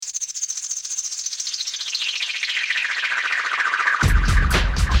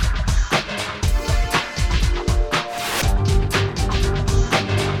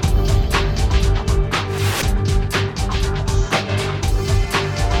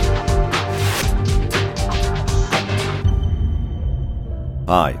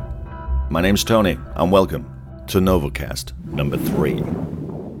Hi, my name's Tony, and welcome to Novocast number 3.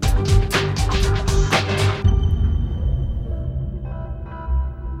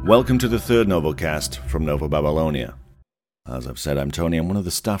 Welcome to the third Novocast from Nova Babylonia. As I've said, I'm Tony. I'm one of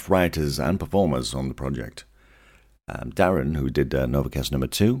the staff writers and performers on the project. Darren, who did Novocast number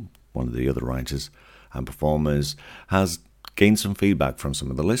 2, one of the other writers and performers, has gained some feedback from some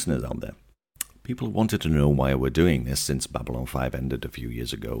of the listeners out there. People wanted to know why we're doing this since Babylon 5 ended a few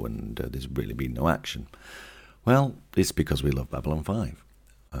years ago and there's really been no action. Well, it's because we love Babylon 5.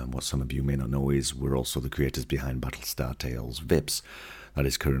 What some of you may not know is we're also the creators behind Battlestar Tales VIPs, that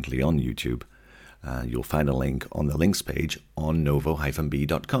is currently on YouTube. You'll find a link on the links page on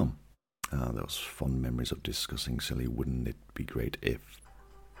novo-b.com. Those fond memories of discussing silly wouldn't it be great if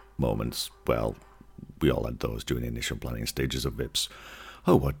moments. Well, we all had those during the initial planning stages of VIPs.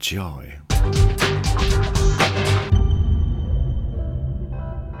 Oh, what joy.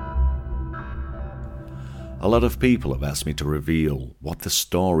 A lot of people have asked me to reveal what the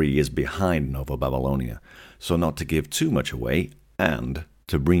story is behind Nova Babylonia, so not to give too much away, and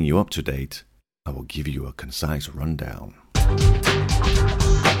to bring you up to date, I will give you a concise rundown.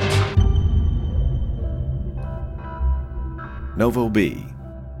 Novo B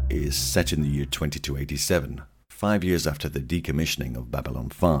is set in the year 2287, 5 years after the decommissioning of Babylon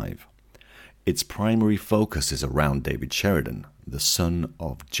 5. Its primary focus is around David Sheridan, the son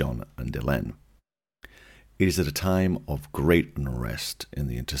of John and Delenn. It is at a time of great unrest in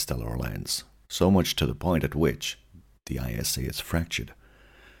the Interstellar Alliance, so much to the point at which the ISA is fractured.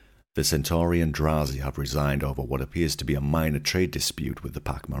 The Centauri and Drazi have resigned over what appears to be a minor trade dispute with the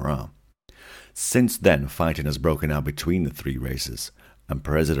Pac-Mara. Since then, fighting has broken out between the three races, and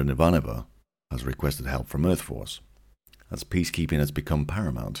President Ivanova has requested help from Earth Force, as peacekeeping has become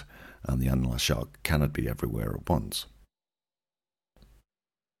paramount and the Annular Shock cannot be everywhere at once.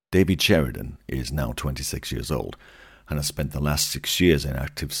 David Sheridan is now 26 years old and has spent the last 6 years in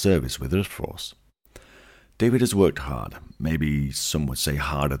active service with Earth Force. David has worked hard, maybe some would say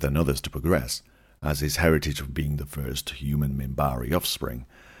harder than others to progress, as his heritage of being the first human Minbari offspring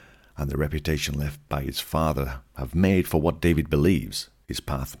and the reputation left by his father have made for what David believes his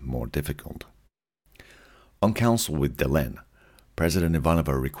path more difficult. On council with Delenn, President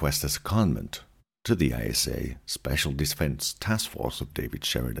Ivanova requests a secondment to the ISA Special Defense Task Force of David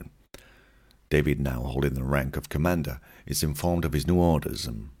Sheridan. David, now holding the rank of commander, is informed of his new orders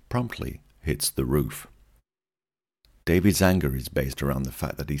and promptly hits the roof. David's anger is based around the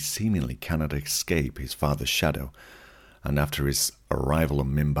fact that he seemingly cannot escape his father's shadow, and after his arrival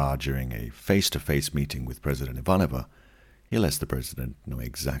on Minbar during a face-to-face meeting with President Ivanova, he lets the president know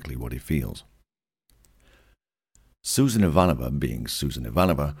exactly what he feels. Susan Ivanova, being Susan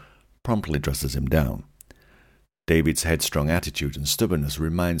Ivanova, promptly dresses him down. David's headstrong attitude and stubbornness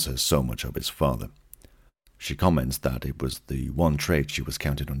reminds her so much of his father. She comments that it was the one trait she was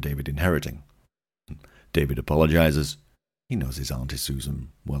counting on David inheriting. David apologizes. He knows his Auntie Susan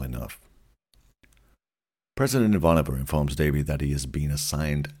well enough. President Ivanova informs David that he has been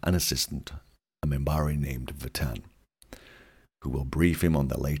assigned an assistant, a Minbari named Vatan, who will brief him on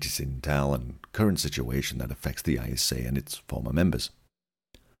the latest intel and current situation that affects the ISA and its former members.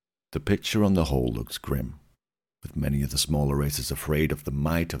 The picture on the whole looks grim, with many of the smaller races afraid of the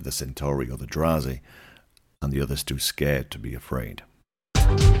might of the Centauri or the Drazi, and the others too scared to be afraid.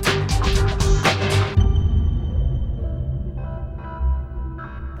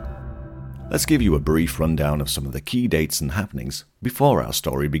 Let's give you a brief rundown of some of the key dates and happenings before our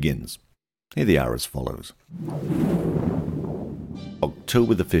story begins. Here they are as follows.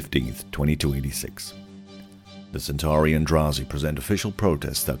 October the 15th, 2286. The Centauri and Drazi present official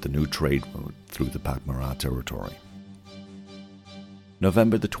protests at the new trade route through the Pac-Mara territory.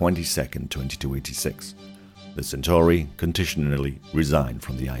 November the 22nd, 2286. The Centauri conditionally resign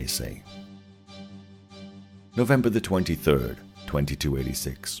from the ISA. November the 23rd,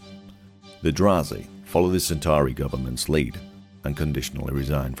 2286. The Drazi follow the Centauri government's lead and conditionally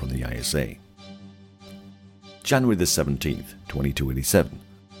resign from the ISA. January the 17th, 2287.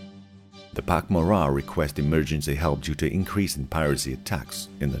 The Pac-Mara request emergency help due to increase in piracy attacks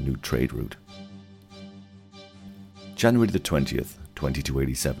in the new trade route. January the 20th,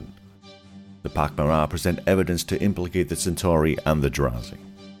 2287. The Pac-Mara present evidence to implicate the Centauri and the Drazi.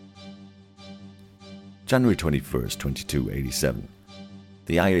 January 21st, 2287.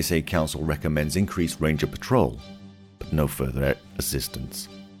 The ISA Council recommends increased Ranger patrol, but no further assistance.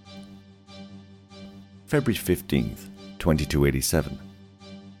 February 15th, 2287.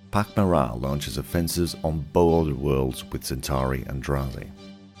 Pac-Mara launches offensives on border worlds with Centauri and Drazi.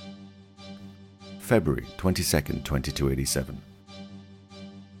 February 22nd, 2287.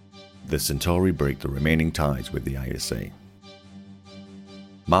 the Centauri break the remaining ties with the ISA.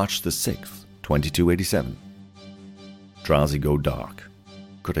 March the 6th, 2287. Drazi go dark,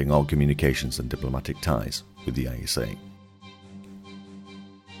 cutting all communications and diplomatic ties with the ISA.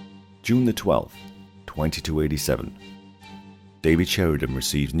 June the 12th, 2287. David Sheridan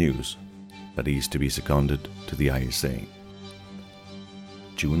receives news that he is to be seconded to the ISA.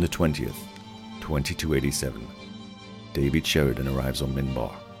 June the 20th, 2287. David Sheridan arrives on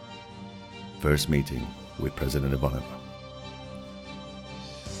Minbar. First meeting with President Ivanov.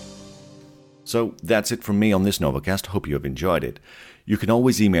 So that's it from me on this Novocast. Hope you have enjoyed it. You can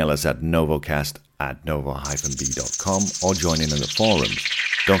always email us at novocast@novo-b.com or join in the forums.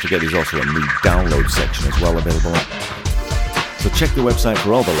 Don't forget there's also a new download section as well available. So check the website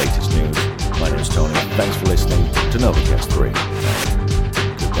for all the latest news. My name is Tony. Thanks for listening to Novocast 3.